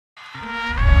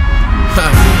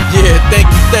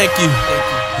Thank you.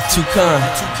 You're too kind.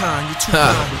 It's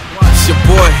your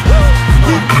boy.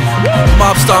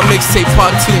 Mobstar Mixtape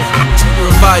Part 2. You're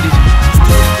invited.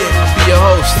 I'll be your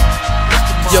host.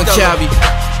 Young Cavi.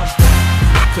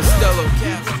 Costello.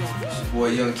 It's your boy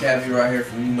Young Cavi right here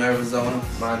from Yuma, Arizona,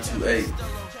 928.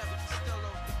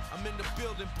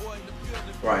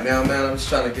 Right now, man, I'm just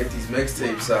trying to get these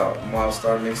mixtapes out.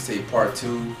 Mobstar Mixtape Part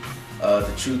 2.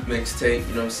 The Truth Mixtape,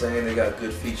 you know what I'm saying? They got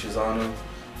good features on them.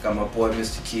 Got my boy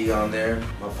Mr. Key on there.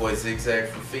 My boy Zigzag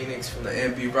from Phoenix from the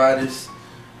MB Riders.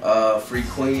 Free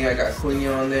Queenie, I got Queenie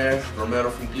on there. Romero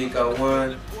from Gleek Out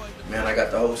 1. Man, I got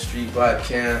the whole StreetVibe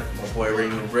camp. My boy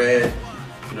Raymond Red.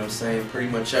 You know what I'm saying? Pretty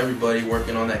much everybody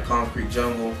working on that Concrete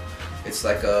Jungle. It's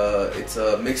like it's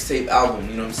a mixtape album,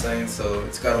 you know what I'm saying? So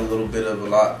it's got a little bit of a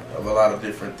lot of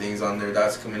different things on there.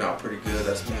 That's coming out pretty good.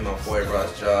 That's me and my boy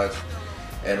Ross Judge.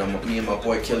 And me and my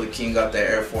boy Killer King got that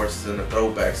Air Forces in the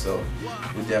throwback, so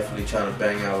we're definitely trying to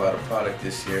bang out a lot of product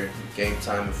this year. Game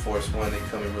Time and Force One, they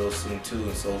coming real soon too,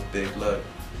 and so is Big Luck.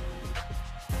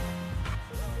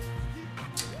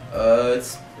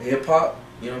 It's hip hop,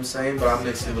 you know what I'm saying, but I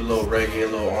mix it with a little reggae, a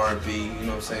little R&B, you know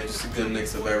what I'm saying, just a good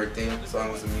mix of everything. As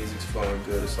long as the music's flowing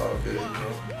good, it's all good, you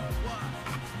know.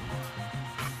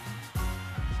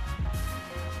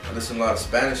 I listen to a lot of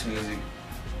Spanish music.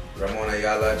 Ramon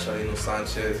Ayala, Chalino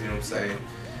Sanchez, you know what I'm saying?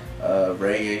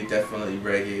 Reggae, definitely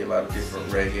reggae, a lot of different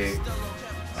reggae.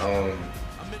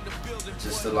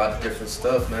 Just a lot of different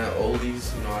stuff, man.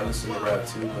 Oldies, you know, I listen to rap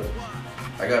too, but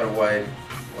I got a wide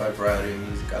variety of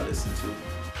music I listen to.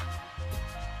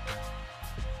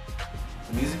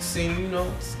 The music scene, you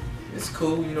know, it's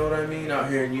cool, you know what I mean? Out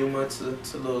here in Yuma, it's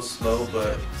a little slow,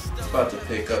 but it's about to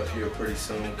pick up here pretty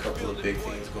soon. A couple of big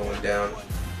things going down.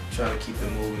 Trying to keep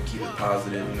it moving, keep it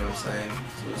positive, you know what I'm saying?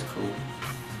 So it's cool.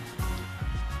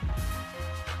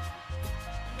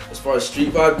 As far as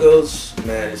StreetVibe goes,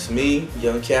 man, it's me,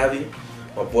 Young Cavi,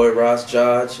 my boy Ross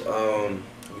Judge.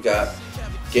 We got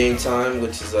Game Time,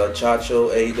 which is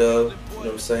Chacho, A-Dub, you know what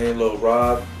I'm saying? Lil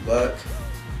Rob, Luck,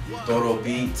 Dodo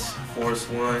Beats, Force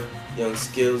One, Young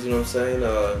Skills, you know what I'm saying?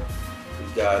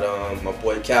 We got my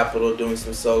boy Capital doing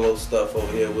some solo stuff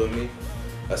over here with me.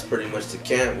 That's pretty much the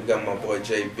camp. We got my boy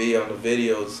JB on the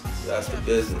videos. That's the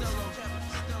business.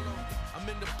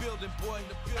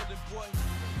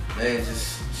 Man,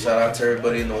 just shout out to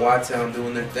everybody in the Y-Town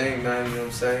doing their thing, man. You know what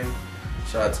I'm saying?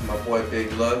 Shout out to my boy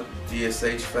Big Luck,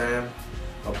 DSH fam.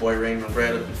 My boy Raymond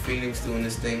Red up in Phoenix doing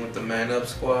this thing with the Man Up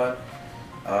Squad.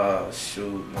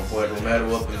 Shoot, my boy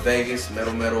Romero up in Vegas,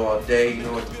 metal all day. You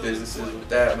know what the business is with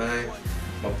that, man.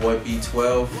 My boy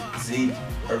B12, Zeke,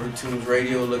 Urban Tunes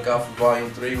Radio, look out for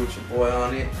Volume 3 with your boy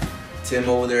on it. Tim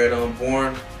over there at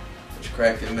Unborn, which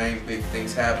cracking, man, big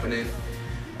things happening.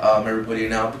 Everybody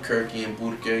in Albuquerque and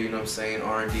Boudicca, you know what I'm saying,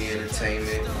 R&D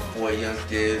Entertainment. My boy Young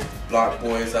Diz, Block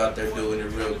Boys out there doing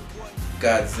it real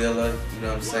Godzilla, you know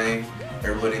what I'm saying.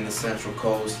 Everybody in the Central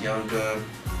Coast, Young Gun,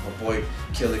 my boy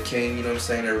Killer King, you know what I'm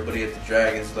saying. Everybody at the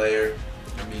Dragon's Lair.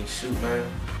 I mean, shoot, man.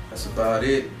 That's about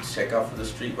it. Check out for the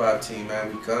StreetVibe team,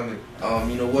 man. We coming.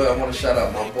 You know what? I want to shout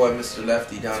out my boy Mr.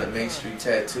 Lefty down at Main Street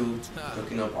Tattoo,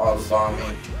 hooking up all the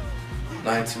bombing.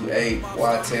 928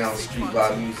 Y-Town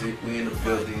StreetVibe music. We in the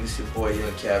building. This your boy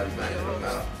Young Cavi, man. I'm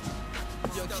out.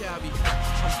 Young Cavi.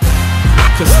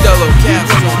 Costello,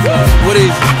 what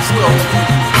is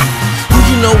it?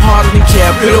 You know harder than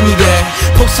Cab, riddle me that.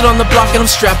 Posted on the block and I'm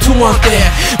strapped, who want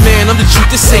that? Man, I'm the truth,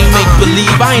 this ain't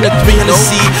make-believe. I ain't a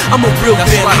 300C, I'm a real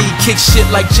Bentley. Kick shit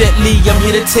like Jet Li, I'm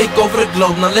here to take over the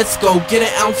globe. Now let's go, get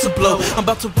an ounce of blow. I'm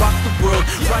about to rock the world,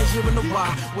 right here in the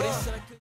Y.